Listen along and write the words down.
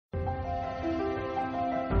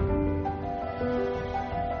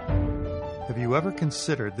you ever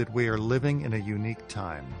considered that we are living in a unique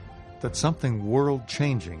time, that something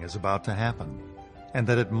world-changing is about to happen, and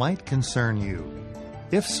that it might concern you?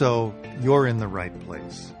 If so, you're in the right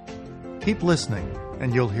place. Keep listening,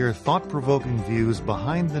 and you'll hear thought-provoking views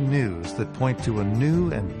behind the news that point to a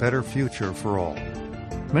new and better future for all.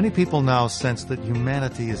 Many people now sense that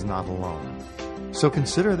humanity is not alone. So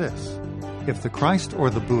consider this. If the Christ or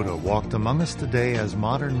the Buddha walked among us today as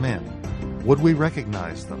modern men, would we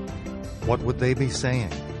recognize them? What would they be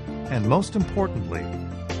saying? And most importantly,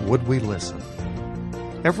 would we listen?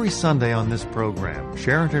 Every Sunday on this program,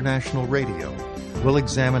 Share International Radio will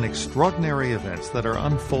examine extraordinary events that are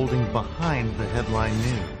unfolding behind the headline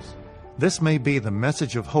news. This may be the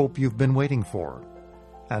message of hope you've been waiting for.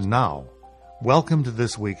 And now, welcome to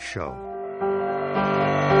this week's show.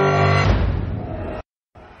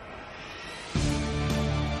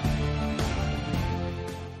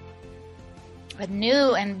 A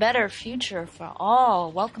new and better future for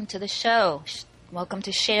all. Welcome to the show. Welcome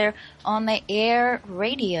to Share on the Air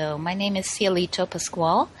Radio. My name is Cielito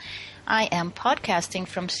Pascual. I am podcasting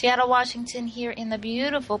from Seattle, Washington, here in the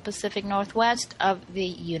beautiful Pacific Northwest of the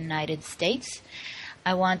United States.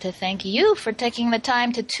 I want to thank you for taking the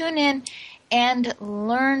time to tune in and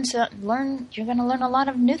learn. You're going to learn a lot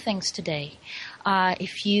of new things today.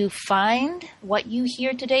 If you find what you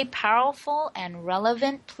hear today powerful and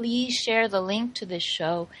relevant, please share the link to this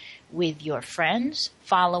show with your friends.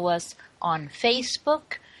 Follow us on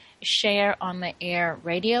Facebook, Share on the Air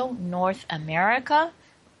Radio North America.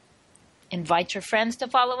 Invite your friends to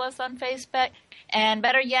follow us on Facebook. And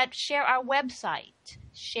better yet, share our website,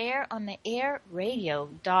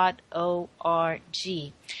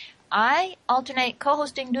 shareontheairradio.org. I alternate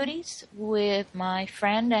co-hosting duties with my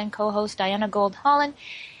friend and co-host Diana Gold Holland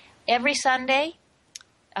every Sunday,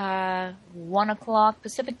 1 o'clock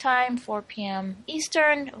Pacific Time, 4 p.m.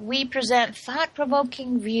 Eastern. We present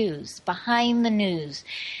thought-provoking views behind the news,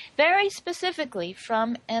 very specifically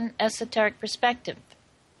from an esoteric perspective.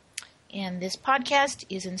 And this podcast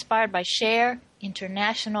is inspired by Share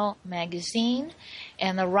International magazine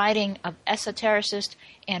and the writing of esotericist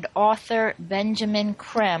and author Benjamin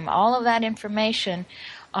Creme. All of that information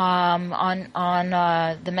on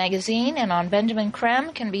the magazine and on Benjamin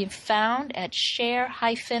Creme can be found at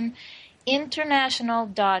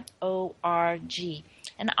share-international.org.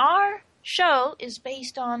 And our show is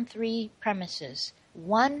based on three premises.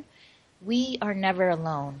 One, we are never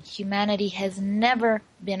alone. Humanity has never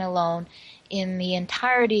been alone in the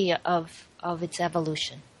entirety of its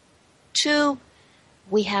evolution. Two,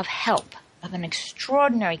 we have help of an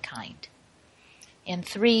extraordinary kind. And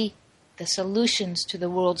three, the solutions to the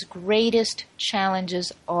world's greatest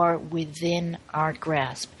challenges are within our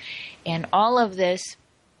grasp. And all of this,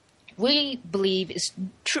 we believe it's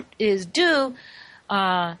true. It's due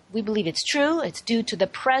to the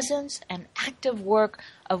presence and active work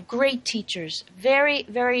of great teachers, very,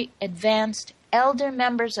 very advanced elder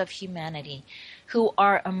members of humanity who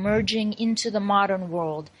are emerging into the modern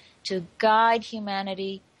world to guide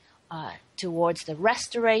humanity towards the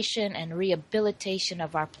restoration and rehabilitation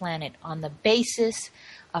of our planet on the basis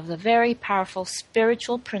of the very powerful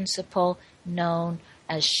spiritual principle known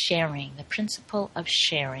as sharing, the principle of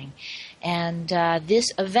sharing. And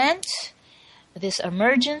this event, this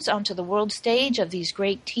emergence onto the world stage of these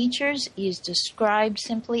great teachers is described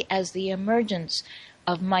simply as the emergence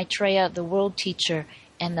of Maitreya, the world teacher,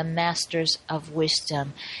 and the masters of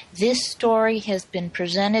wisdom. This story has been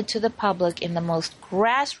presented to the public in the most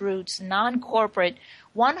grassroots, non-corporate,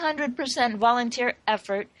 100% volunteer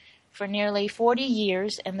effort for nearly 40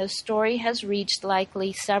 years, and the story has reached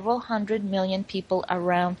likely several 100 million people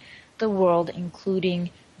around the world,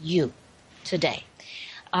 including you today.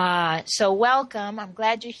 So welcome. I'm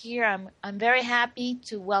glad you're here. I'm very happy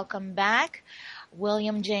to welcome back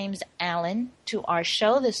William James Allen to our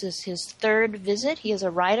show. This is his third visit. He is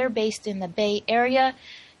a writer based in the Bay Area,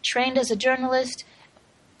 trained as a journalist,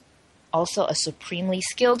 also a supremely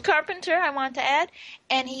skilled carpenter, I want to add,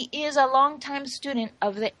 and he is a longtime student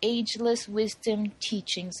of the Ageless Wisdom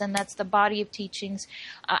teachings, and that's the body of teachings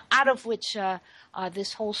out of which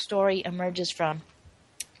this whole story emerges from.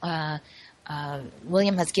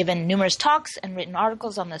 William has given numerous talks and written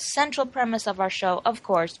articles on the central premise of our show, of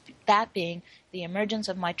course, that being the emergence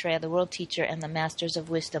of Maitreya, the world teacher, and the masters of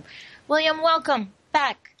wisdom. William, welcome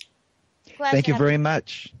back. Thank you very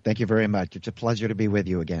much. Thank you very much. It's a pleasure to be with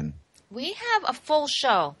you again. We have a full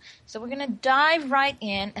show, so we're going to dive right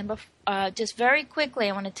in. And just very quickly,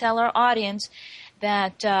 I want to tell our audience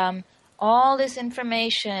that all this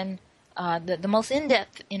information, the most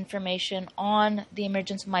in-depth information on the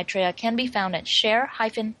emergence of Maitreya can be found at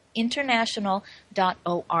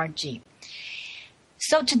share-international.org.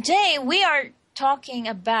 So today we are talking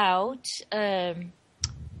about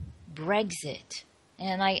Brexit.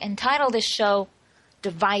 And I entitled this show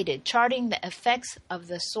Divided, Charting the Effects of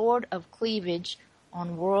the Sword of Cleavage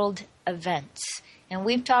on World Events. And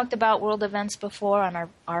we've talked about world events before on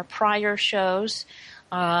our prior shows.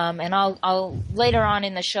 And I'll later on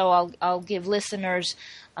in the show, I'll give listeners,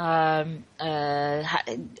 I'll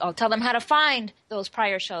tell them how to find those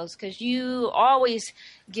prior shows, because you always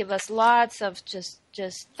give us lots of just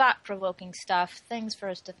thought-provoking stuff, things for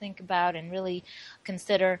us to think about and really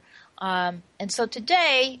consider. And so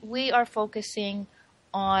today we are focusing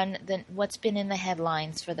on what's been in the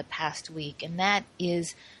headlines for the past week, and that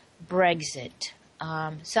is Brexit.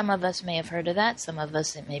 Some of us may have heard of that. Some of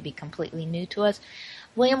us, it may be completely new to us.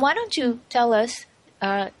 William, why don't you tell us,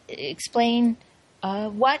 explain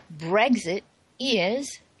what Brexit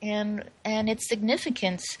is and its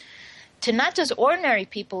significance to not just ordinary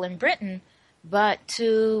people in Britain, but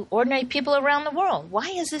to ordinary people around the world. Why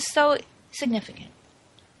is this so significant?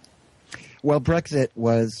 Well, Brexit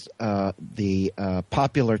was the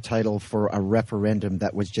popular title for a referendum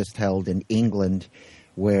that was just held in England,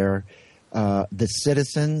 where the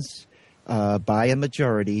citizens, by a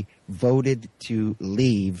majority, voted to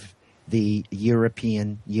leave the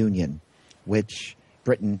European Union, which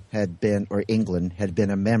Britain had been, or England had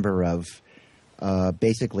been a member of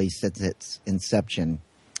basically since its inception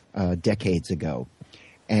decades ago.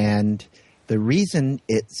 And the reason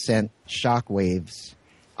it sent shockwaves,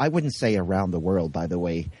 I wouldn't say around the world, by the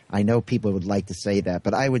way. I know people would like to say that,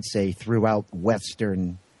 but I would say throughout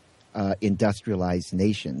Western industrialized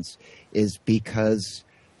nations, is because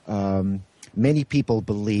many people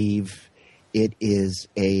believe it is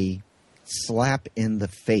a slap in the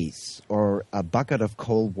face or a bucket of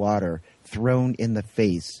cold water thrown in the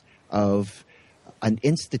face of an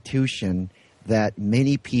institution that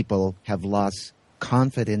many people have lost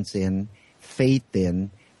confidence in, faith in,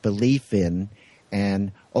 belief in,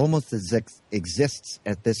 and almost exists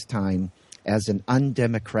at this time as an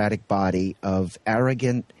undemocratic body of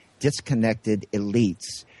arrogant, disconnected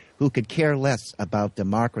elites who could care less about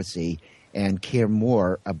democracy and care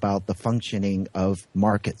more about the functioning of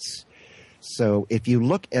markets. So if you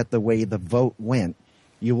look at the way the vote went,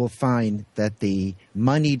 you will find that the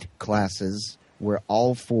moneyed classes were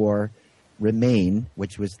all for Remain,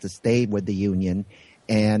 which was to stay with the Union.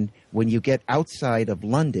 And when you get outside of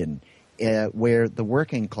London, where the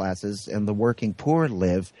working classes and the working poor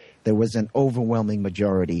live, there was an overwhelming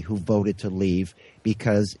majority who voted to leave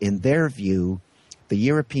because, in their view, the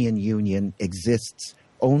European Union exists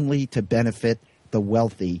only to benefit the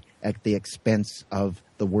wealthy at the expense of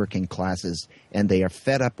the working classes, and they are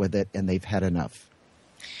fed up with it, and they've had enough.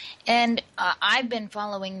 And I've been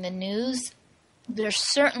following the news. There's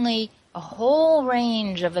certainly a whole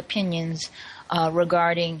range of opinions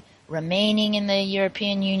regarding remaining in the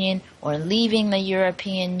European Union or leaving the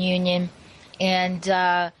European Union. And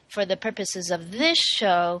for the purposes of this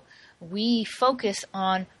show, we focus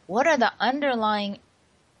on what are the underlying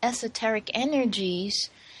esoteric energies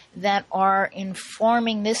that are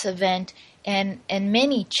informing this event and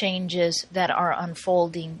many changes that are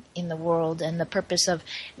unfolding in the world. And the purpose of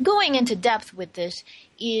going into depth with this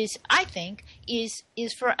is, I think, is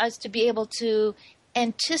for us to be able to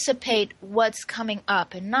anticipate what's coming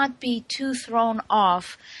up and not be too thrown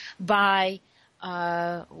off by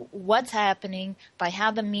what's happening, by how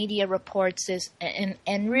the media reports this,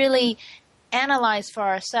 and really analyze for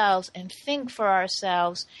ourselves and think for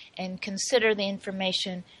ourselves and consider the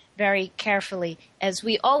information very carefully, as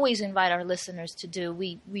we always invite our listeners to do.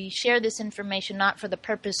 We share this information not for the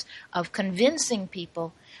purpose of convincing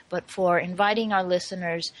people, but for inviting our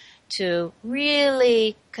listeners to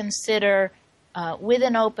really consider with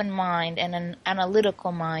an open mind and an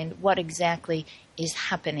analytical mind what exactly is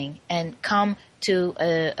happening, and come to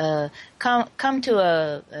an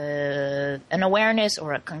awareness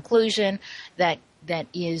or a conclusion that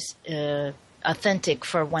is authentic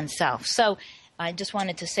for oneself. So I just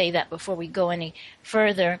wanted to say that before we go any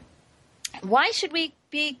further. Why should we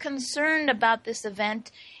be concerned about this event,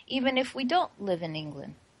 even if we don't live in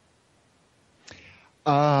England?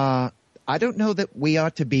 I don't know that we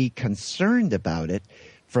ought to be concerned about it.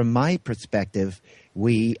 From my perspective,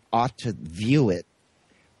 we ought to view it.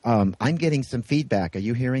 I'm getting some feedback. Are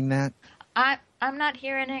you hearing that? I'm not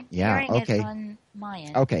hearing it. Yeah, hearing okay. it on my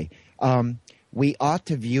end. Okay. We ought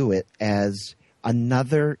to view it as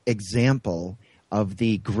another example of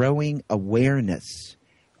the growing awareness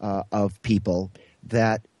of people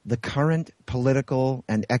that the current political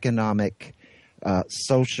and economic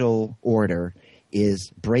social order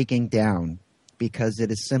is breaking down because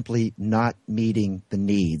it is simply not meeting the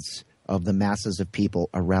needs of the masses of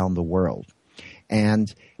people around the world.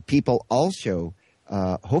 And people also,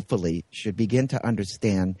 hopefully, should begin to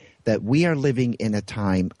understand that we are living in a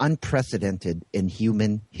time unprecedented in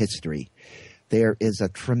human history. There is a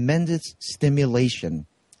tremendous stimulation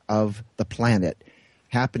of the planet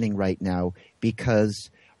happening right now because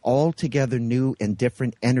altogether new and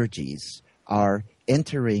different energies are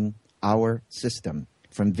entering our system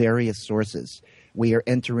from various sources. We are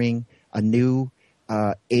entering a new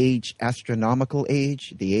age, astronomical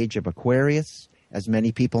age, the age of Aquarius, as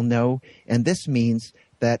many people know, and this means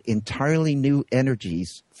that entirely new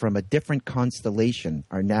energies from a different constellation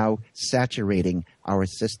are now saturating our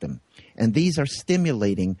system. And these are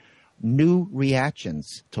stimulating new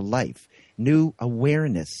reactions to life, new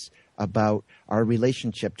awareness about our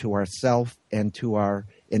relationship to ourself and to our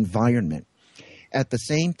environment. At the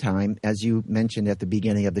same time, as you mentioned at the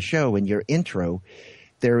beginning of the show in your intro,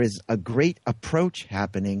 there is a great approach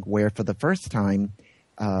happening where for the first time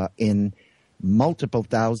in multiple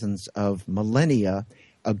thousands of millennia,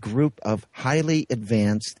 a group of highly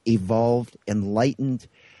advanced, evolved, enlightened,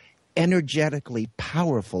 energetically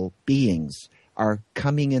powerful beings are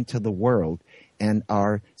coming into the world and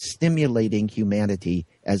are stimulating humanity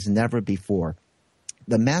as never before.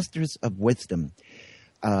 The masters of wisdom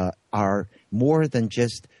are more than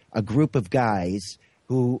just a group of guys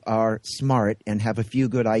who are smart and have a few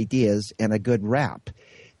good ideas and a good rap.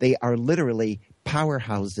 They are literally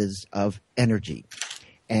powerhouses of energy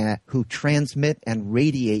who transmit and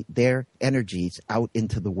radiate their energies out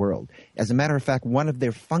into the world. As a matter of fact, one of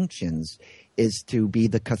their functions is to be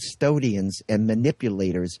the custodians and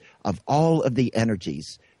manipulators of all of the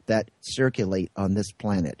energies that circulate on this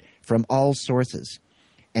planet from all sources.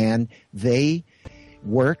 And they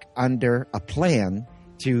work under a plan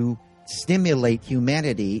to stimulate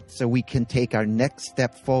humanity so we can take our next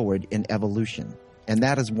step forward in evolution. And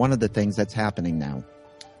that is one of the things that's happening now.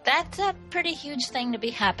 That's a pretty huge thing to be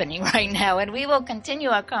happening right now. And we will continue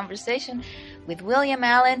our conversation with William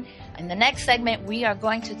Allen. In the next segment, we are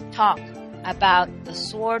going to talk about the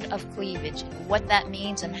sword of cleavage, what that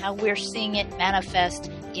means and how we're seeing it manifest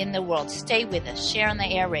in the world. Stay with us. Share on the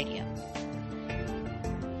Air Radio.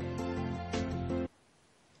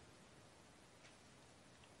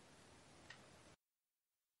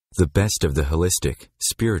 The best of the holistic,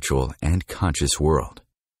 spiritual, and conscious world.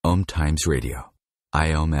 OMTimes Radio.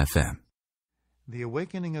 IOM-FM. The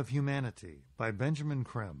Awakening of Humanity by Benjamin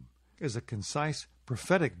Creme is a concise,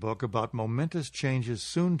 prophetic book about momentous changes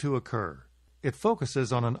soon to occur. It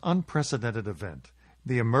focuses on an unprecedented event,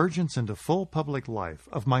 the emergence into full public life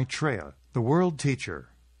of Maitreya, the world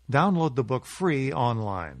teacher. Download the book free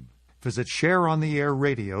online. Visit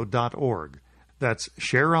shareontheairradio.org. That's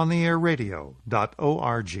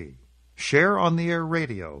shareontheairradio.org.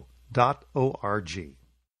 Shareontheairradio.org.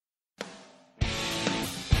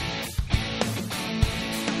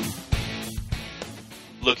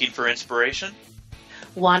 Looking for inspiration?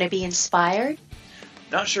 Want to be inspired?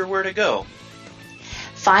 Not sure where to go?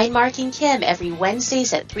 Find Mark and Kim every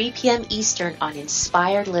Wednesdays at 3 p.m. Eastern on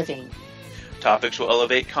Inspired Living. Topics will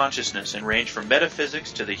elevate consciousness and range from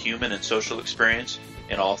metaphysics to the human and social experience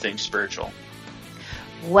and all things spiritual.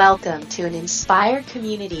 Welcome to an inspired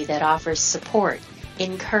community that offers support,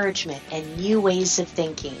 encouragement, and new ways of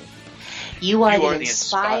thinking. You are the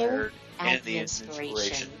inspired and the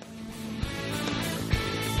inspiration.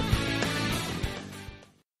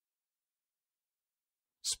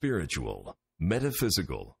 Spiritual,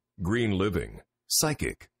 metaphysical, green living,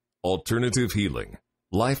 psychic, alternative healing,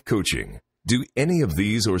 life coaching. Do any of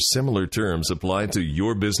these or similar terms apply to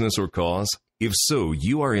your business or cause? If so,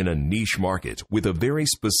 you are in a niche market with a very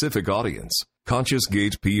specific audience. Conscious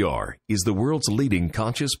Gate PR is the world's leading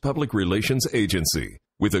conscious public relations agency.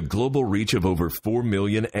 With a global reach of over 4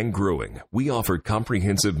 million and growing, we offer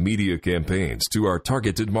comprehensive media campaigns to our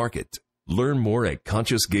targeted market. Learn more at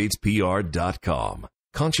ConsciousGatesPR.com.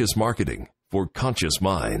 Conscious marketing for conscious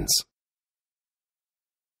minds.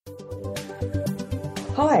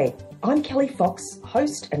 Hi, I'm Kelly Fox,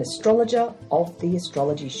 host and astrologer of The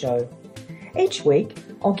Astrology Show. Each week,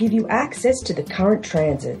 I'll give you access to the current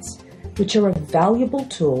transits, which are a valuable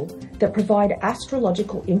tool that provide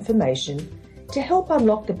astrological information to help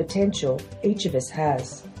unlock the potential each of us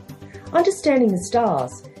has. Understanding the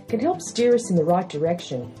stars can help steer us in the right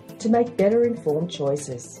direction to make better informed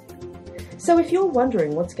choices. So if you're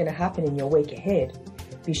wondering what's going to happen in your week ahead,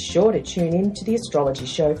 be sure to tune in to The Astrology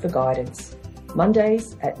Show for guidance,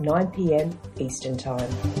 Mondays at 9 p.m. Eastern Time.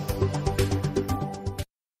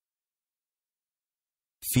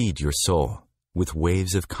 Feed your soul with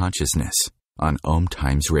waves of consciousness on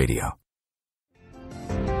OMTimes Radio.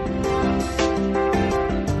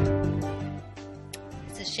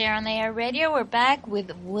 is Share on the Air Radio. We're back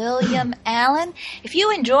with William Allen. If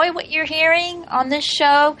you enjoy what you're hearing on this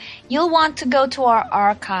show, you'll want to go to our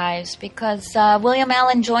archives because William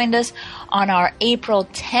Allen joined us on our April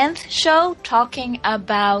 10th show talking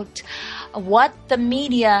about what the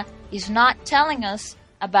media is not telling us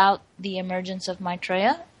about the emergence of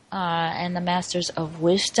Maitreya and the Masters of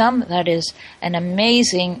Wisdom. That is an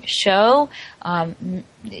amazing show.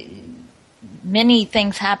 Many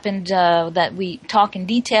things happened that we talk in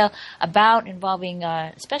detail about involving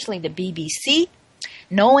especially the BBC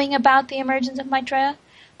knowing about the emergence of Maitreya.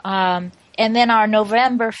 And then our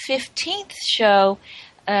November 15th show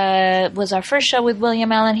was our first show with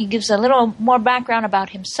William Allen. He gives a little more background about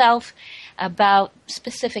himself, about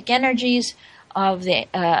specific energies of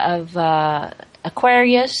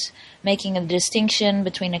Aquarius, making a distinction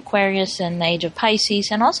between Aquarius and the age of Pisces,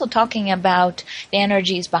 and also talking about the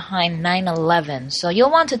energies behind 9/11. So you'll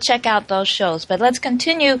want to check out those shows. But let's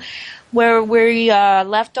continue where we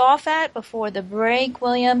left off at before the break,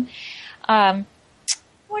 William. Let's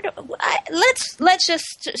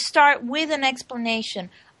just start with an explanation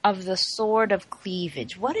of the Sword of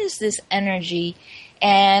Cleavage. What is this energy,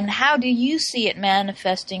 and how do you see it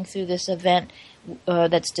manifesting through this event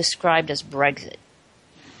that's described as Brexit?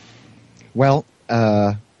 Well,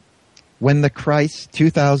 when the Christ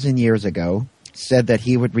 2,000 years ago said that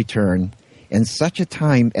he would return in such a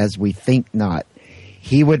time as we think not,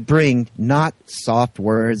 he would bring not soft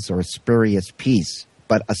words or spurious peace,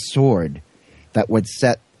 but a sword that would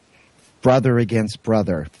set brother against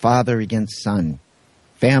brother, father against son,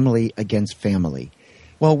 family against family.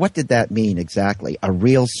 Well, what did that mean exactly? A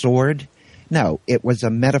real sword? No, it was a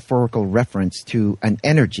metaphorical reference to an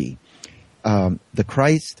energy. The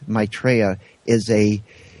Christ Maitreya is a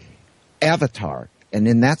avatar, and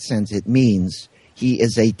in that sense it means he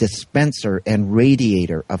is a dispenser and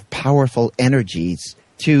radiator of powerful energies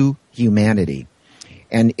to humanity.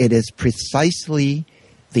 And it is precisely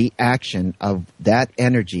the action of that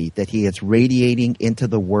energy that he is radiating into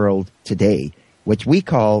the world today, which we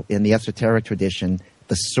call in the esoteric tradition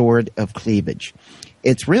the Sword of Cleavage.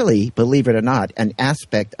 It's really, believe it or not, an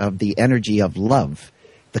aspect of the energy of love,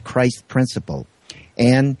 the Christ principle,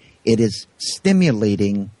 and it is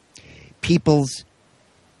stimulating people's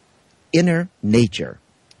inner nature,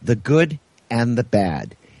 the good and the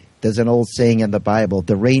bad. There's an old saying in the Bible,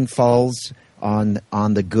 the rain falls on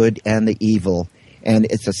the good and the evil, and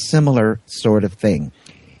it's a similar sort of thing.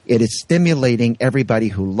 It is stimulating everybody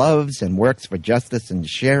who loves and works for justice and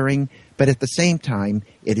sharing, but at the same time,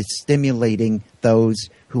 it is stimulating those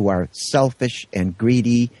who are selfish and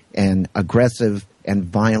greedy and aggressive and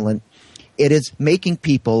violent. It is making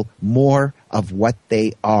people more of what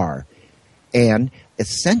they are. And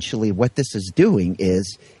essentially what this is doing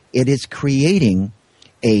is it is creating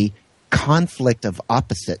a conflict of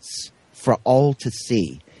opposites for all to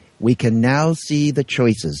see. We can now see the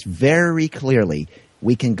choices very clearly.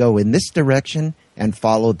 We can go in this direction and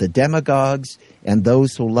follow the demagogues and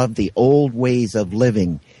those who love the old ways of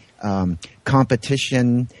living,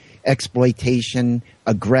 competition, exploitation,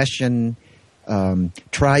 aggression,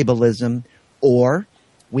 tribalism, or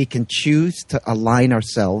we can choose to align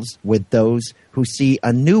ourselves with those who see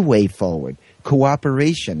a new way forward,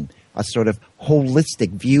 cooperation, a sort of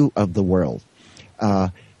holistic view of the world,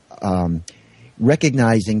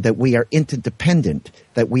 recognizing that we are interdependent,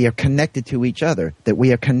 that we are connected to each other, that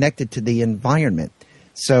we are connected to the environment.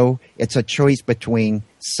 So it's a choice between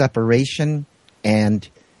separation and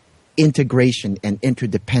integration and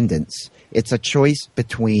interdependence. It's a choice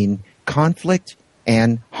between conflict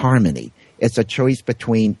and harmony. It's a choice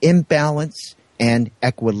between imbalance and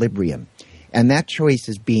equilibrium. And that choice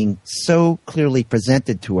is being so clearly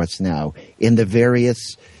presented to us now in the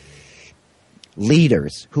various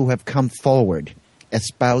leaders who have come forward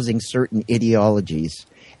espousing certain ideologies,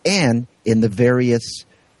 and in the various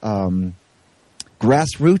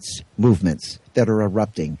grassroots movements that are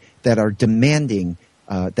erupting, that are demanding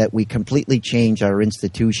that we completely change our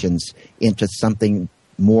institutions into something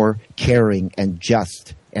more caring and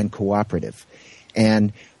just and cooperative.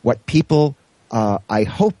 And what people, I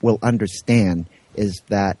hope, will understand is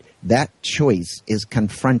that that choice is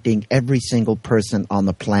confronting every single person on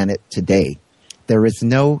the planet today. There is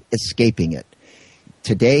no escaping it.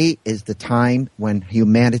 Today is the time when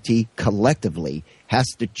humanity collectively has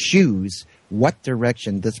to choose what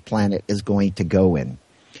direction this planet is going to go in.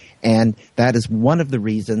 And that is one of the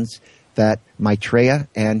reasons that Maitreya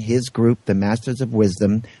and his group, the Masters of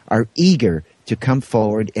Wisdom, are eager to come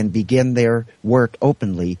forward and begin their work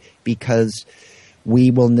openly, because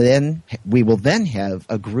we will then have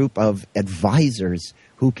a group of advisors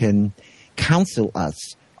who can counsel us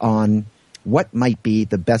on what might be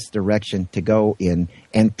the best direction to go in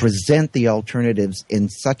and present the alternatives in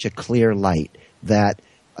such a clear light that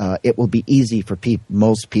it will be easy for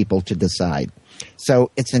most people to decide. So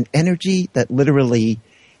it's an energy that literally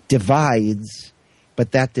divides,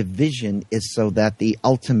 but that division is so that the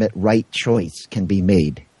ultimate right choice can be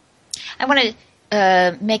made. I want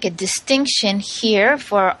to make a distinction here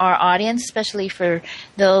for our audience, especially for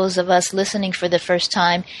those of us listening for the first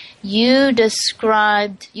time. You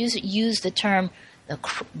used the term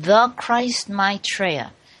the Christ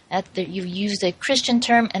Maitreya. You used a Christian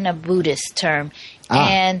term and a Buddhist term.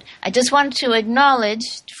 And I just wanted to acknowledge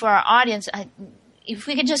for our audience, if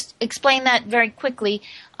we could just explain that very quickly.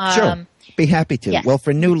 Sure. Be happy to. Yes. Well,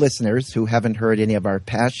 for new listeners who haven't heard any of our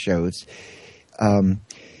past shows,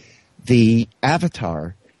 the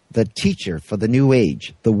avatar, the teacher for the new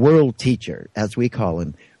age, the world teacher, as we call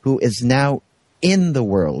him, who is now in the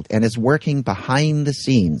world and is working behind the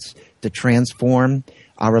scenes to transform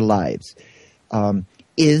our lives,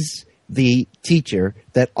 is the teacher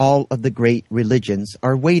that all of the great religions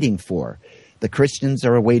are waiting for. The Christians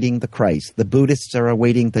are awaiting the Christ. The Buddhists are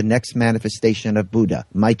awaiting the next manifestation of Buddha,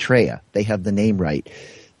 Maitreya. They have the name right.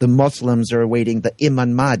 The Muslims are awaiting the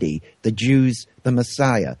Imam Mahdi. The Jews, the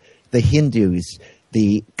Messiah. The Hindus,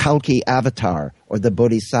 the Kalki avatar or the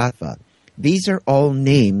Bodhisattva. These are all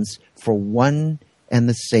names for one and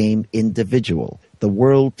the same individual, the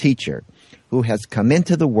world teacher, who has come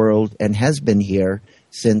into the world and has been here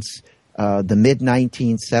since the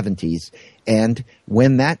mid-1970s. And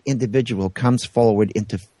when that individual comes forward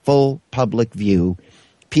into full public view,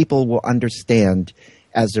 people will understand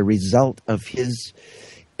as a result of his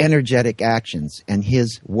energetic actions and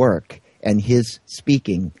his work and his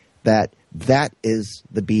speaking that is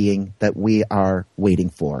the being that we are waiting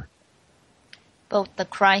for. Both the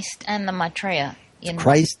Christ and the Maitreya in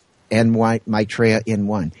Christ and Maitreya in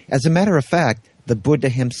one. As a matter of fact, the Buddha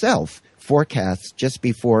himself forecasts just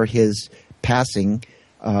before his passing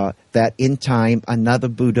that in time another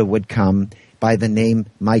Buddha would come by the name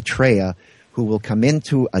Maitreya, who will come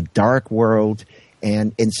into a dark world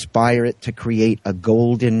and inspire it to create a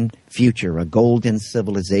golden future, a golden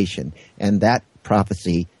civilization. And that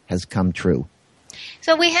prophecy has come true.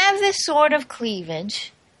 So we have this sword of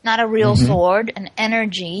cleavage, not a real sword, an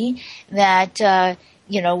energy that,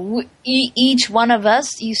 each one of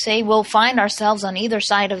us, you say, will find ourselves on either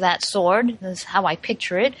side of that sword. That's how I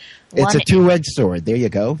picture it. It's a two-edged sword. There you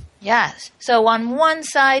go. Yes. So on one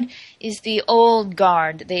side is the old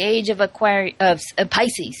guard, the age of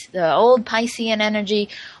Pisces, the old Piscean energy.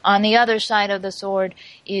 On the other side of the sword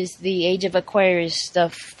is the age of Aquarius, the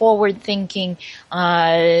forward-thinking,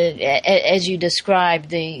 as you described,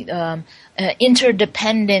 the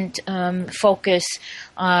interdependent focus,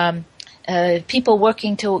 people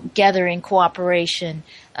working together in cooperation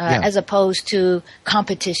as opposed to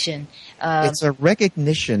competition. It's a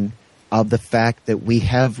recognition of the fact that we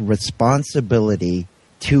have responsibility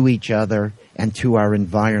to each other and to our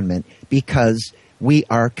environment because we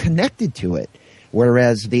are connected to it.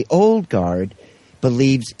 Whereas the old guard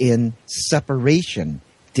believes in separation,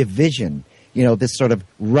 division, this sort of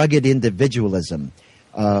rugged individualism,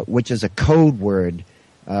 which is a code word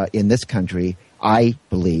in this country, I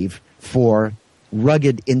believe, for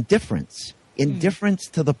rugged indifference, indifference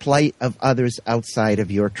to the plight of others outside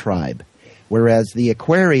of your tribe. Whereas the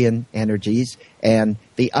Aquarian energies and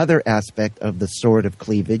the other aspect of the sword of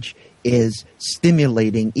cleavage is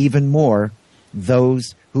stimulating even more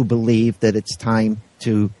those who believe that it's time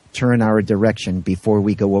to turn our direction before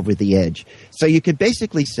we go over the edge. So you could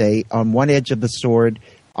basically say on one edge of the sword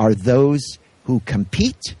are those who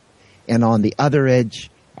compete, and on the other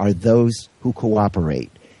edge are those who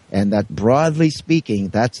cooperate. And that, broadly speaking,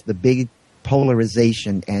 that's the big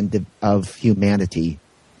polarization of humanity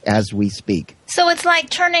as we speak. So it's like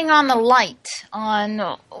turning on the light on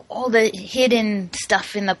all the hidden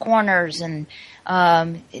stuff in the corners and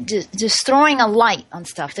just throwing a light on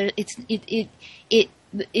stuff.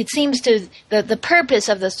 It seems to the purpose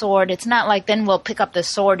of the sword. It's not like then we'll pick up the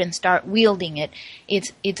sword and start wielding it.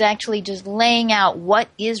 It's actually just laying out what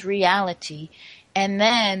is reality, and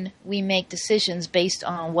then we make decisions based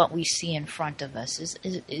on what we see in front of us.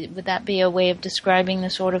 Would that be a way of describing the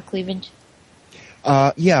sword of cleavage?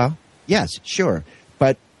 Yes, sure.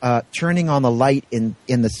 But turning on the light in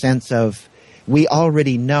the sense of we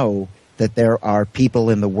already know that there are people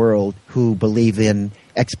in the world who believe in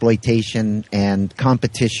exploitation and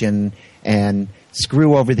competition and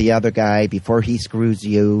screw over the other guy before he screws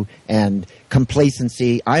you and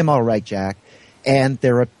complacency. I'm all right, Jack. And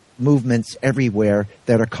there are movements everywhere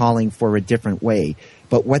that are calling for a different way.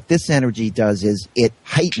 But what this energy does is it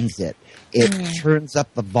heightens it. It turns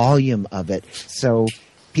up the volume of it, so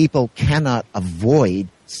people cannot avoid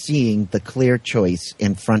seeing the clear choice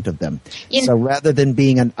in front of them. So rather than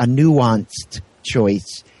being a nuanced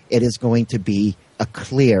choice, it is going to be a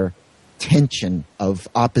clear tension of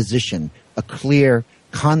opposition, a clear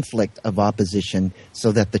conflict of opposition,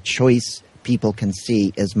 so that the choice people can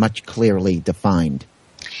see is much clearly defined.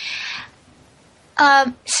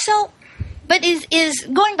 But is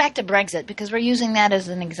going back to Brexit, because we're using that as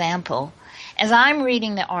an example, as I'm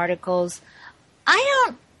reading the articles,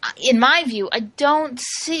 in my view, I don't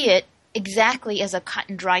see it exactly as a cut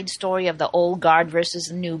and dried story of the old guard versus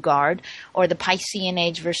the new guard, or the Piscean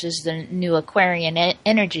age versus the new Aquarian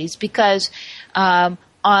energies, because on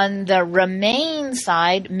the Remain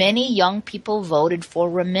side, many young people voted for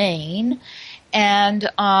Remain. And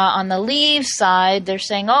on the Leave side, they're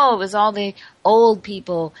saying, it was all the old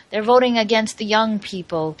people. They're voting against the young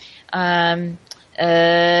people. People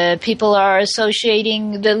are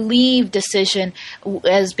associating the Leave decision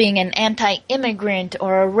as being an anti-immigrant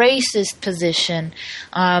or a racist position.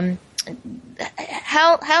 How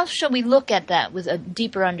should we look at that with a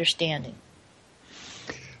deeper understanding?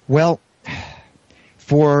 Well,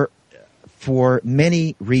 for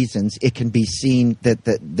many reasons, it can be seen that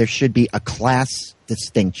there should be a class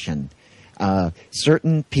distinction.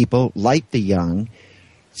 Certain people, like the young,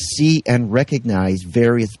 see and recognize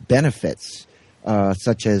various benefits,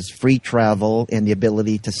 such as free travel and the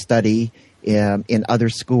ability to study in other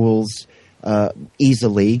schools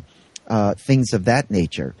easily, things of that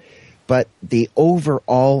nature. But the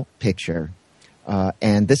overall picture,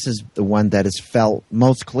 and this is the one that is felt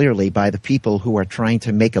most clearly by the people who are trying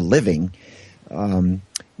to make a living.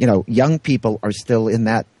 Young people are still in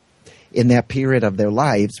that period of their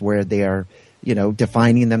lives where they are,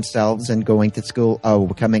 defining themselves and going to school. Oh,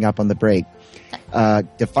 we're coming up on the break.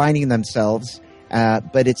 Defining themselves,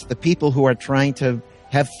 but it's the people who are trying to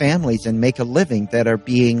have families and make a living that are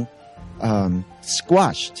being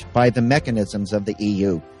squashed by the mechanisms of the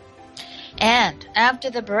EU. And after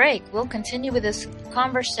the break, we'll continue with this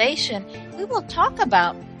conversation. We will talk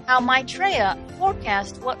about how Maitreya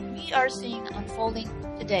forecasts what we are seeing unfolding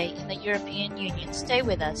today in the European Union. Stay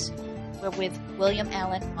with us. We're with William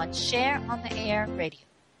Allen on Share on the Air Radio.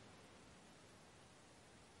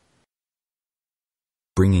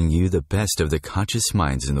 Bringing you the best of the conscious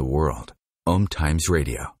minds in the world. OMTimes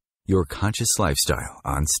Radio, your conscious lifestyle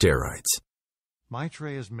on steroids.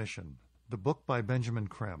 Maitreya's Mission, the book by Benjamin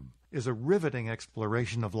Krem, is a riveting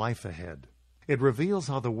exploration of life ahead. It reveals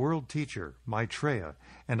how the world teacher, Maitreya,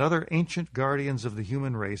 and other ancient guardians of the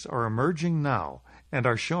human race are emerging now and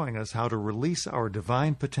are showing us how to release our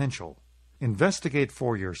divine potential. Investigate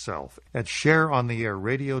for yourself at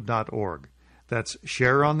shareontheairradio.org. That's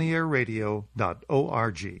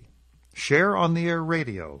shareontheairradio.org.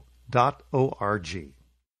 shareontheairradio.org.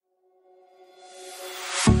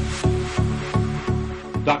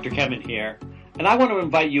 Dr. Kevin here, and I want to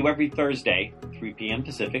invite you every Thursday, 3 p.m.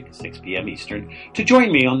 Pacific, 6 p.m. Eastern, to join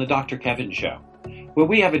me on the Dr. Kevin Show, where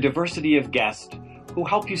we have a diversity of guests who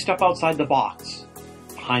help you step outside the box,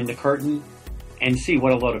 behind the curtain, and see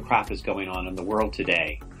what a load of crap is going on in the world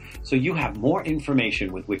today, so you have more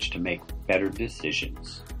information with which to make better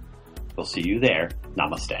decisions. We'll see you there.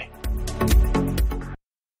 Namaste.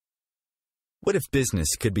 What if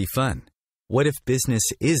business could be fun? What if business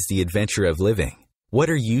is the adventure of living? What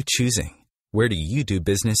are you choosing? Where do you do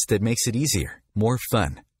business that makes it easier, more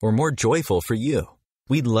fun, or more joyful for you?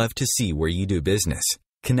 We'd love to see where you do business.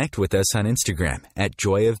 Connect with us on Instagram at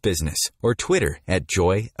Joy of Business or Twitter at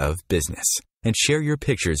Joy of Business, and share your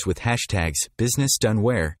pictures with hashtags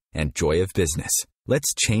BusinessDoneWhere and Joy of Business.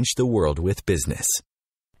 Let's change the world with business.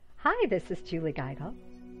 Hi, this is Julie Geigel.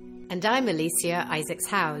 And I'm Alicia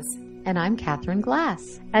Isaacs-Howes. And I'm Catherine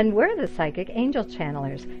Glass. And we're the Psychic Angel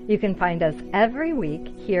Channelers. You can find us every week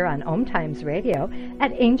here on OMTimes Radio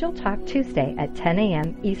at Angel Talk Tuesday at 10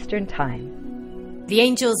 a.m. Eastern Time. The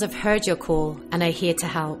angels have heard your call and are here to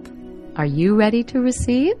help. Are you ready to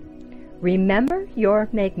receive? Remember your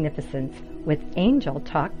magnificence with Angel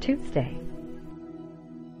Talk Tuesday.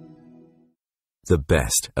 The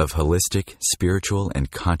best of holistic, spiritual, and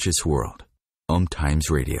conscious world. OMTimes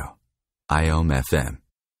Radio. IOM FM.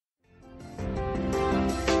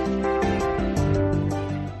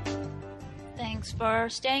 Thanks for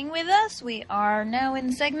staying with us. We are now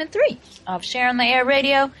in segment 3 of Share on the Air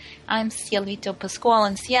Radio. I'm Cielito Pascual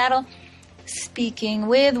in Seattle, speaking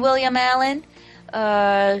with William Allen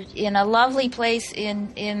in a lovely place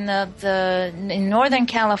in Northern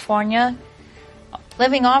California,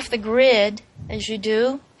 living off the grid as you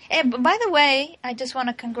do. And by the way, I just want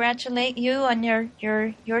to congratulate you on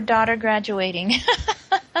your daughter graduating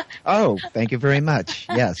Oh, thank you very much.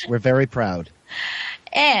 Yes, we're very proud.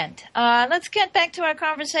 And let's get back to our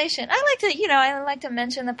conversation. I like to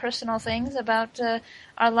mention the personal things about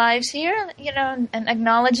our lives here, and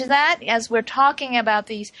acknowledge that as we're talking about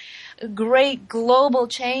these great global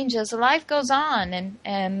changes. Life goes on,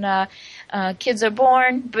 and kids are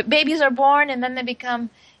born, babies are born, and then they become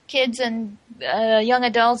kids and young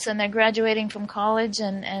adults, and they're graduating from college,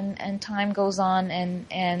 and time goes on,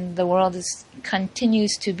 and the world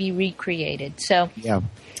continues to be recreated. So yeah,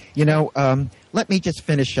 let me just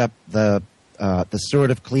finish up the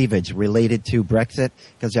sort of cleavage related to Brexit,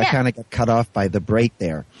 because I kind of got cut off by the break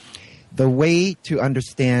there. The way to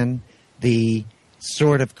understand the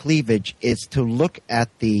sort of cleavage is to look at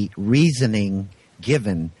the reasoning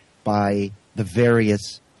given by the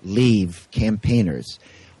various Leave campaigners.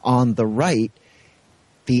 On the right,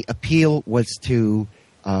 the appeal was to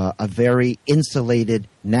a very insulated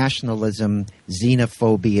nationalism,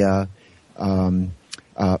 xenophobia,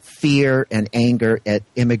 fear and anger at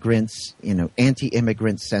immigrants,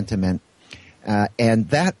 anti-immigrant sentiment, and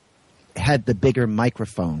that had the bigger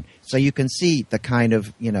microphone. So you can see the kind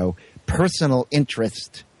of, personal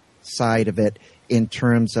interest side of it in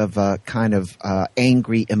terms of a kind of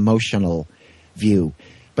angry, emotional view.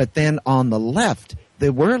 But then on the left,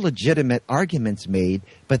 there were legitimate arguments made,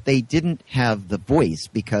 but they didn't have the voice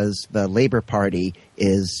because the Labour Party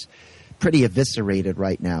is pretty eviscerated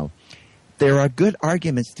right now. There are good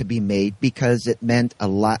arguments to be made because it meant a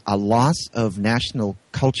loss of national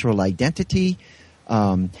cultural identity,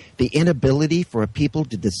 the inability for a people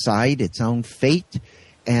to decide its own fate,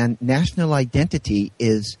 and national identity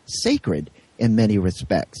is sacred in many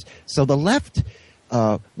respects. So the left,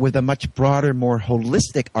 with a much broader, more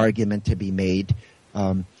holistic argument to be made,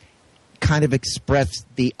 kind of expressed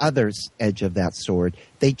the other edge of that sword.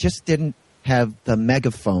 They just didn't have the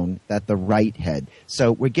megaphone that the right had.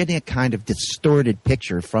 So we're getting a kind of distorted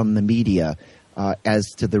picture from the media as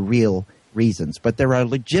to the real reasons. But there are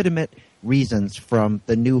legitimate reasons from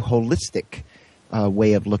the new holistic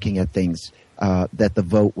way of looking at things that the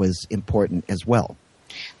vote was important as well.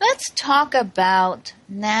 Let's talk about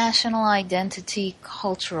national identity,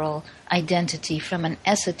 cultural identity from an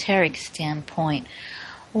esoteric standpoint.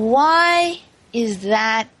 Why is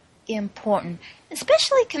that important?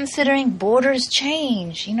 Especially considering borders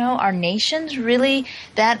change. Are nations really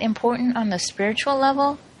that important on the spiritual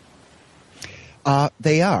level?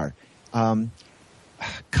 They are.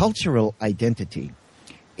 Cultural identity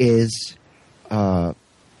is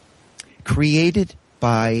created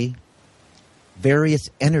by various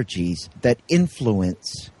energies that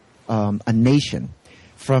influence a nation.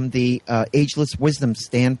 From the ageless wisdom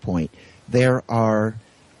standpoint, there are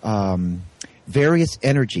various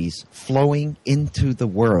energies flowing into the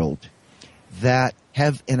world that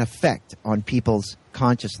have an effect on people's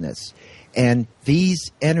consciousness. And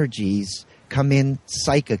these energies come in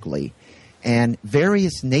psychically. And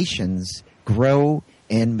various nations grow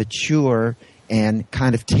and mature and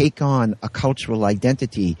kind of take on a cultural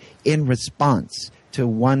identity in response to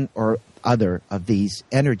one or other of these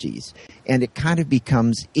energies. And it kind of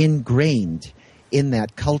becomes ingrained in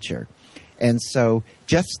that culture. And so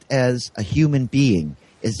just as a human being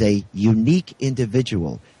is a unique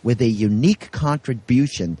individual with a unique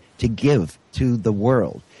contribution to give to the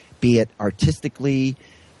world, be it artistically,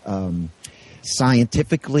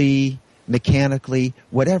 scientifically, mechanically,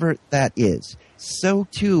 whatever that is, so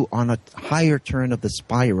too on a higher turn of the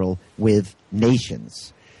spiral with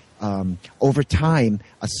nations. Over time,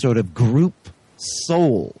 a sort of group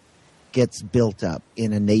soul gets built up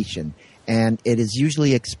in a nation, and it is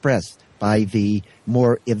usually expressed by the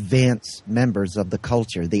more advanced members of the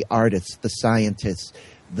culture, the artists, the scientists,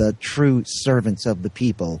 the true servants of the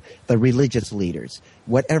people, the religious leaders,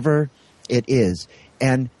 whatever it is.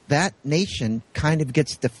 And that nation kind of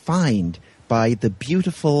gets defined by the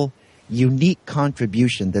beautiful, unique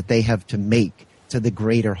contribution that they have to make to the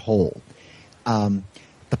greater whole.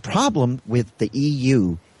 The problem with the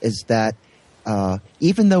EU is that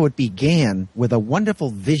even though it began with a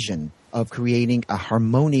wonderful vision of creating a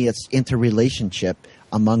harmonious interrelationship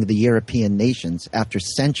among the European nations after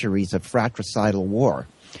centuries of fratricidal war,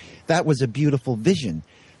 that was a beautiful vision.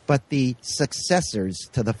 But the successors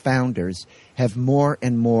to the founders have more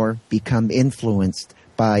and more become influenced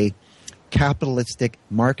by capitalistic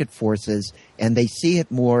market forces, and they see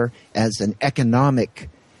it more as an economic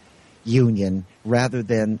union rather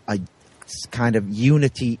than a kind of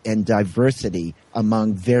unity and diversity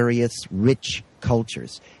among various rich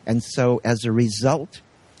cultures. And so as a result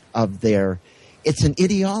of it's an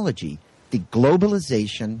ideology, the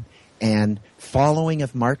globalization and following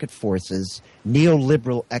of market forces,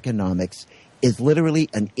 neoliberal economics, is literally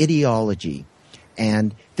an ideology.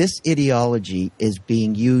 And this ideology is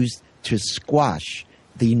being used to squash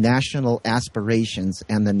the national aspirations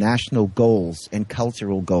and the national goals and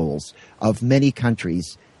cultural goals of many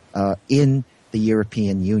countries in the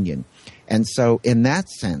European Union. And so in that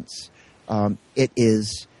sense, it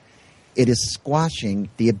is squashing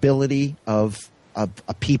the ability of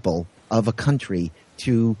a people, of a country,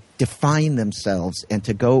 to define themselves and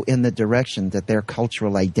to go in the direction that their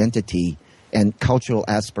cultural identity and cultural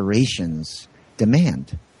aspirations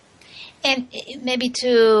demand. And maybe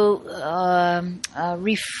to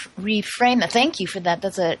reframe that, thank you for that.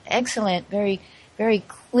 That's an excellent, very, very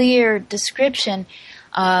clear description.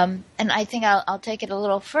 And I think I'll take it a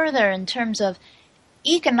little further in terms of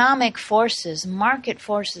economic forces, market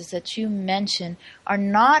forces that you mentioned are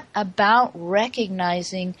not about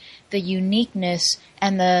recognizing the uniqueness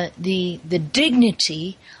and the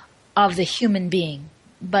dignity of the human being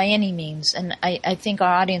by any means. And I think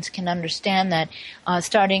our audience can understand that,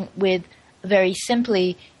 starting with very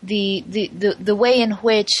simply the way in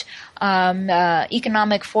which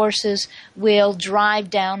economic forces will drive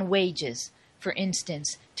down wages, for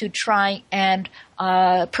instance, to try and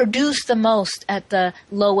produce the most at the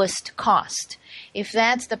lowest cost. If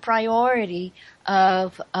that's the priority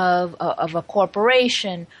of a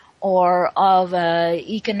corporation or of an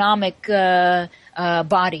economic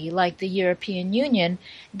body like the European Union,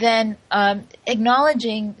 then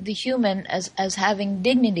acknowledging the human as having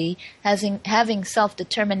dignity, having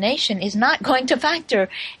self-determination is not going to factor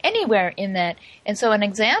anywhere in that. And so an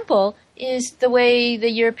example is the way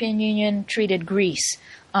the European Union treated Greece,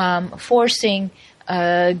 forcing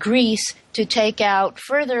Greece to take out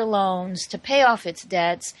further loans to pay off its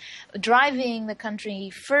debts, driving the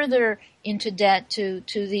country further into debt to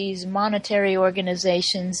these monetary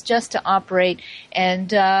organizations just to operate,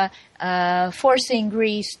 and forcing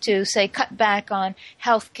Greece to, say, cut back on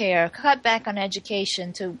healthcare, cut back on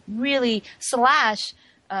education, to really slash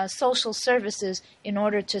social services in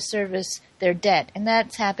order to service their debt. And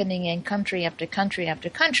that's happening in country after country after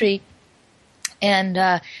country.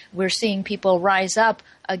 And we're seeing people rise up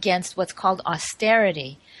against what's called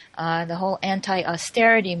austerity, the whole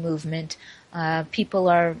anti-austerity movement. People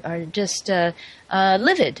are just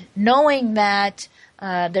livid, knowing that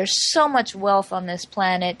there's so much wealth on this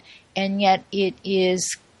planet, and yet it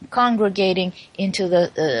is congregating into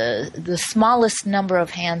the smallest number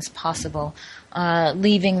of hands possible,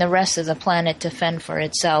 leaving the rest of the planet to fend for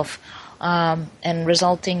itself, and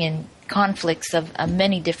resulting in conflicts of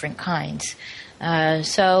many different kinds.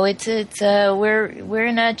 So we're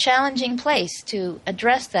in a challenging place to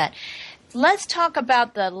address that. Let's talk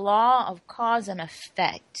about the law of cause and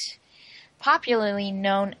effect, popularly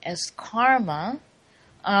known as karma,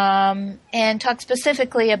 and talk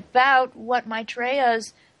specifically about what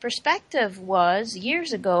Maitreya's perspective was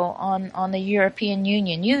years ago on the European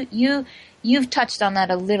Union. You've touched on that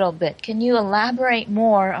a little bit. Can you elaborate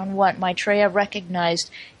more on what Maitreya recognized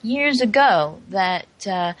years ago that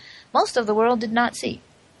most of the world did not see?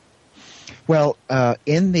 Well,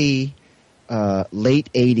 in the late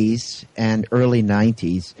 80s and early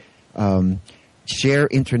 90s, Share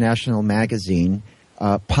International magazine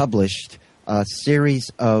published a series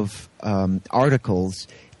of articles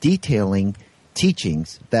detailing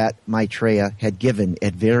teachings that Maitreya had given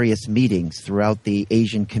at various meetings throughout the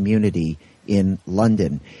Asian community in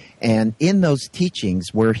London. And in those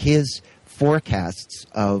teachings were his forecasts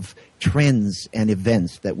of trends and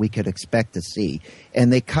events that we could expect to see.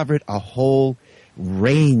 And they covered a whole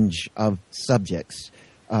range of subjects,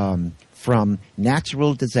 from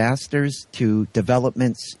natural disasters to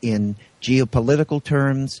developments in geopolitical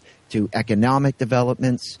terms, to economic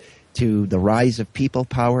developments, to the rise of people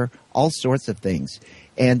power, all sorts of things.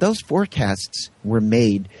 And those forecasts were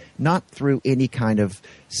made not through any kind of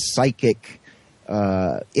psychic,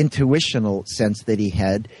 intuitional sense that he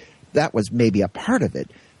had. That was maybe a part of it,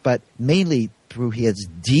 but mainly through his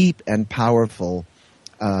deep and powerful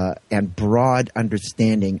and broad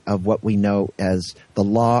understanding of what we know as the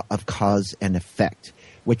law of cause and effect,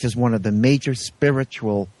 which is one of the major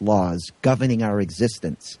spiritual laws governing our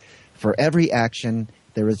existence. For every action,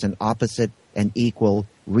 there is an opposite and equal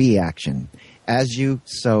reaction. As you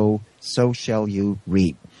sow, so shall you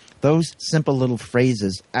reap. Those simple little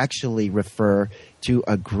phrases actually refer to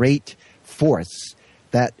a great force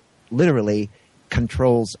that literally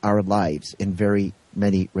controls our lives in very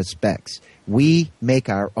many respects. We make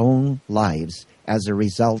our own lives as a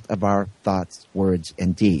result of our thoughts, words,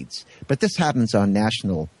 and deeds. But this happens on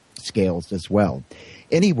national scales as well.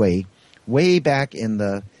 Anyway, way back in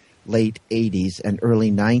the late 80s and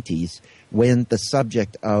early 90s, when the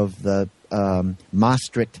subject of the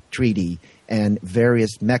Maastricht Treaty and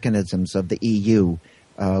various mechanisms of the EU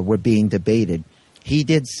were being debated, he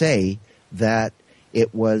did say that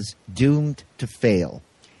it was doomed to fail,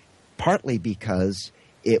 partly because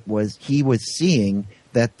he was seeing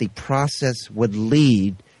that the process would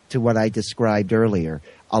lead to what I described earlier,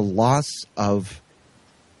 a loss of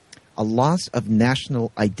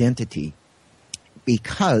national identity,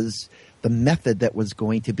 because the method that was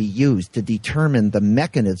going to be used to determine the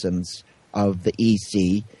mechanisms of the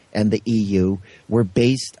EC and the EU were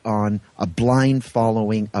based on a blind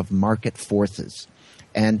following of market forces.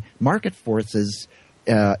 And market forces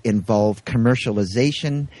involve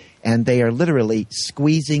commercialization, and they are literally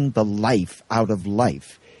squeezing the life out of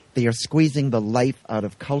life. They are squeezing the life out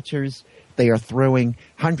of cultures. They are throwing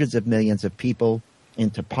hundreds of millions of people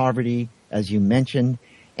into poverty, as you mentioned,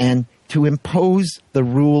 and to impose the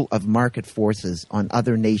rule of market forces on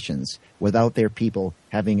other nations without their people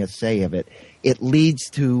having a say of it, it leads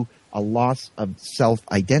to a loss of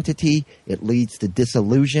self-identity. It leads to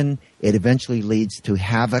disillusion. It eventually leads to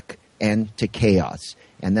havoc and to chaos.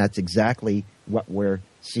 And that's exactly what we're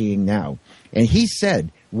seeing now. And he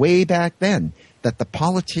said way back then that the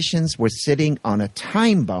politicians were sitting on a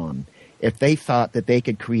time bomb if they thought that they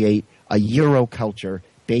could create a Euro culture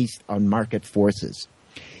based on market forces.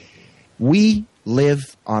 We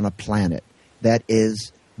live on a planet that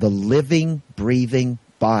is the living, breathing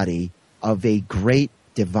body of a great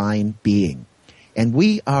divine being. And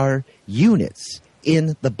we are units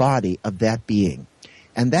in the body of that being.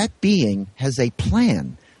 And that being has a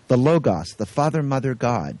plan. The Logos, the Father, Mother,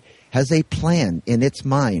 God, has a plan in its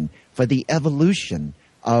mind for the evolution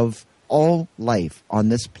of all life on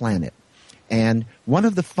this planet. And one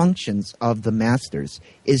of the functions of the masters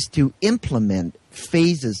is to implement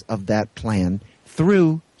phases of that plan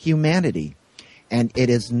through humanity. And it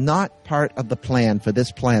is not part of the plan for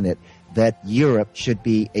this planet that Europe should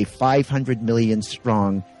be a 500 million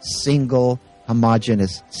strong, single,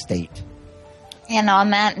 homogeneous state. And on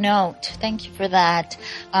that note, thank you for that.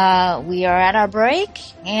 We are at our break,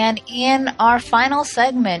 and in our final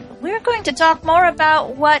segment, we're going to talk more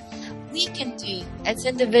about what we can do as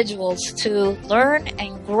individuals to learn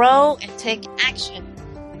and grow and take action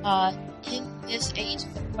in this age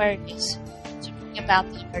of Aquarius, talking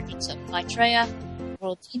about the emergence of Maitreya,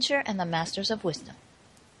 World Teacher, and the Masters of Wisdom.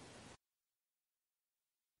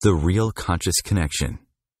 The Real Conscious Connection.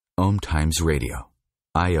 OMTimes Radio.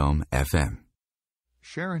 IOM FM.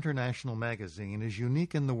 Share International Magazine is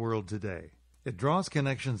unique in the world today. It draws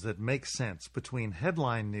connections that make sense between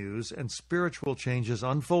headline news and spiritual changes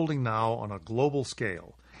unfolding now on a global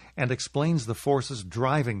scale, and explains the forces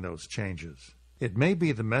driving those changes. It may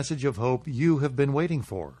be the message of hope you have been waiting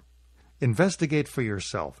for. Investigate for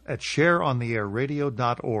yourself at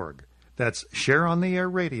shareontheairradio.org. That's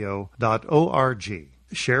shareontheairradio.org.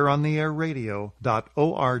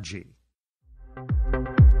 shareontheairradio.org.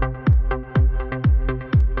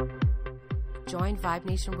 Join Vibe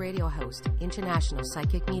Nation radio host, international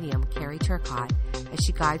psychic medium Carrie Turcotte, as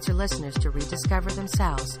she guides her listeners to rediscover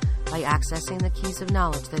themselves by accessing the keys of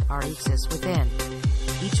knowledge that already exist within.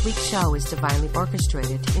 Each week's show is divinely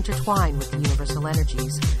orchestrated to intertwine with the universal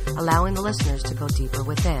energies, allowing the listeners to go deeper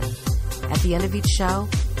within. At the end of each show,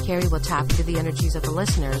 Carrie will tap into the energies of the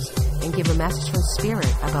listeners and give a message from Spirit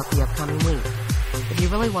about the upcoming week. If you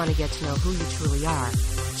really want to get to know who you truly are,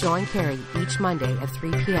 join Carrie each Monday at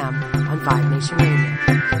 3 p.m. on Vibe Nation Radio.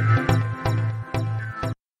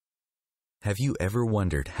 Have you ever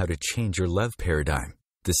wondered how to change your love paradigm?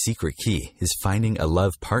 The secret key is finding a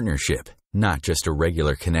love partnership, not just a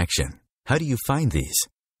regular connection. How do you find these?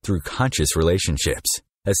 Through conscious relationships.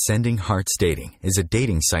 Ascending Hearts Dating is a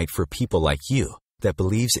dating site for people like you that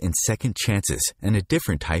believes in second chances and a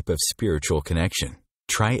different type of spiritual connection.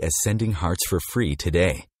 Try Ascending Hearts for free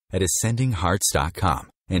today at ascendinghearts.com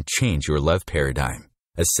and change your love paradigm.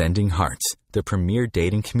 Ascending Hearts, the premier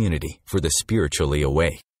dating community for the spiritually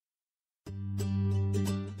awake.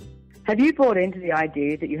 Have you bought into the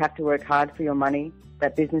idea that you have to work hard for your money,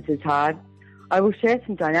 that business is hard? I will share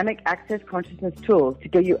some dynamic access consciousness tools to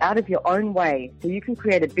get you out of your own way so you can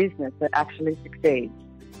create a business that actually succeeds.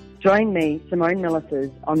 Join me, Simone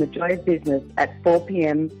Millisers, on The Joy of Business at 4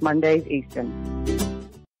 p.m. Mondays Eastern.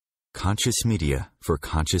 Conscious media for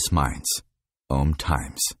conscious minds.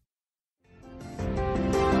 OMTimes.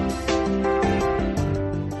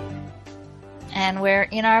 And we're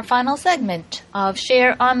in our final segment of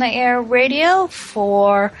Share on the Air Radio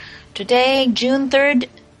for today, June 3rd,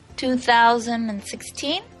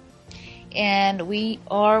 2016. And we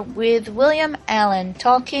are with William Allen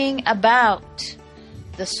talking about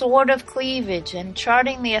the sword of cleavage and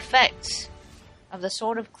charting the effects of the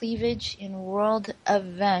sword of cleavage in world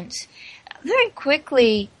events. Very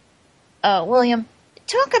quickly, William,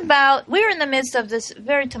 talk about, we're in the midst of this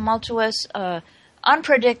very tumultuous,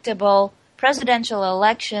 unpredictable presidential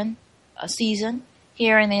election season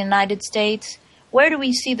here in the United States. Where do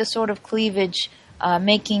we see the sword of cleavage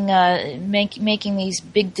making these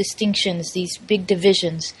big distinctions, these big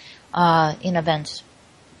divisions in events?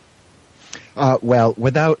 Well,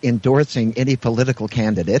 without endorsing any political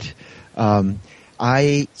candidate,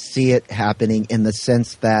 I see it happening in the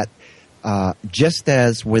sense that just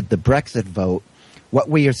as with the Brexit vote, what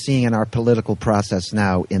we are seeing in our political process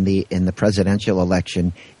now in the presidential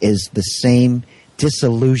election is the same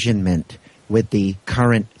disillusionment with the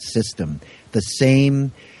current system, the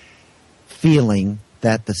same feeling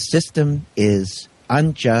that the system is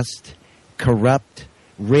unjust, corrupt,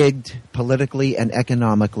 rigged politically and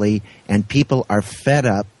economically, and people are fed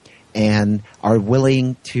up and are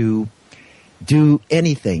willing to do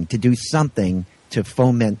anything, to do something to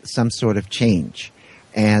foment some sort of change.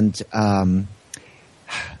 And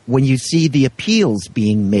when you see the appeals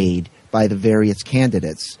being made by the various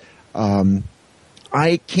candidates,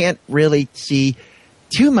 I can't really see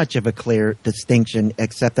too much of a clear distinction,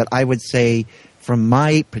 except that I would say from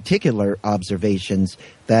my particular observations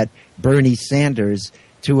that Bernie Sanders,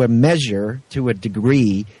 to a measure, to a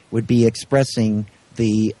degree, would be expressing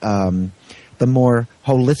the more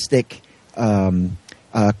holistic,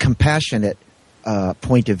 compassionate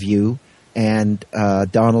point of view, and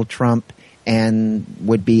Donald Trump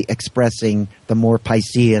would be expressing the more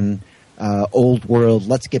Piscean, old world.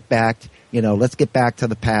 Let's get back to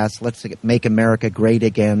the past. Let's make America great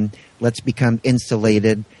again. Let's become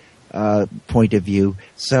insulated point of view.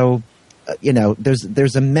 So,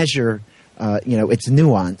 there's a measure. It's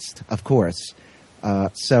nuanced, of course.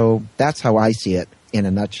 So that's how I see it in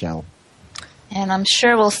a nutshell. And I'm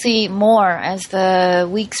sure we'll see more as the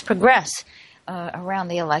weeks progress around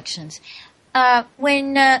the elections. Let's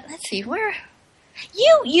see, where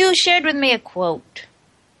you shared with me a quote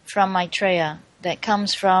from Maitreya that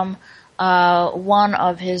comes from one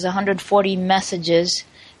of his 140 messages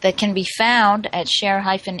that can be found at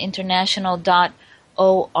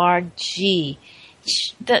share-international.org.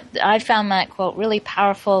 I found that quote really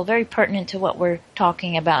powerful, very pertinent to what we're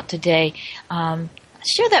talking about today.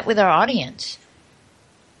 Share that with our audience.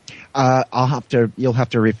 You'll have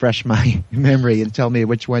to refresh my memory and tell me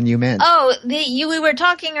which one you meant. Oh, we were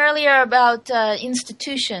talking earlier about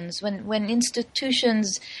institutions. When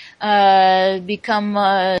institutions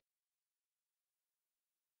become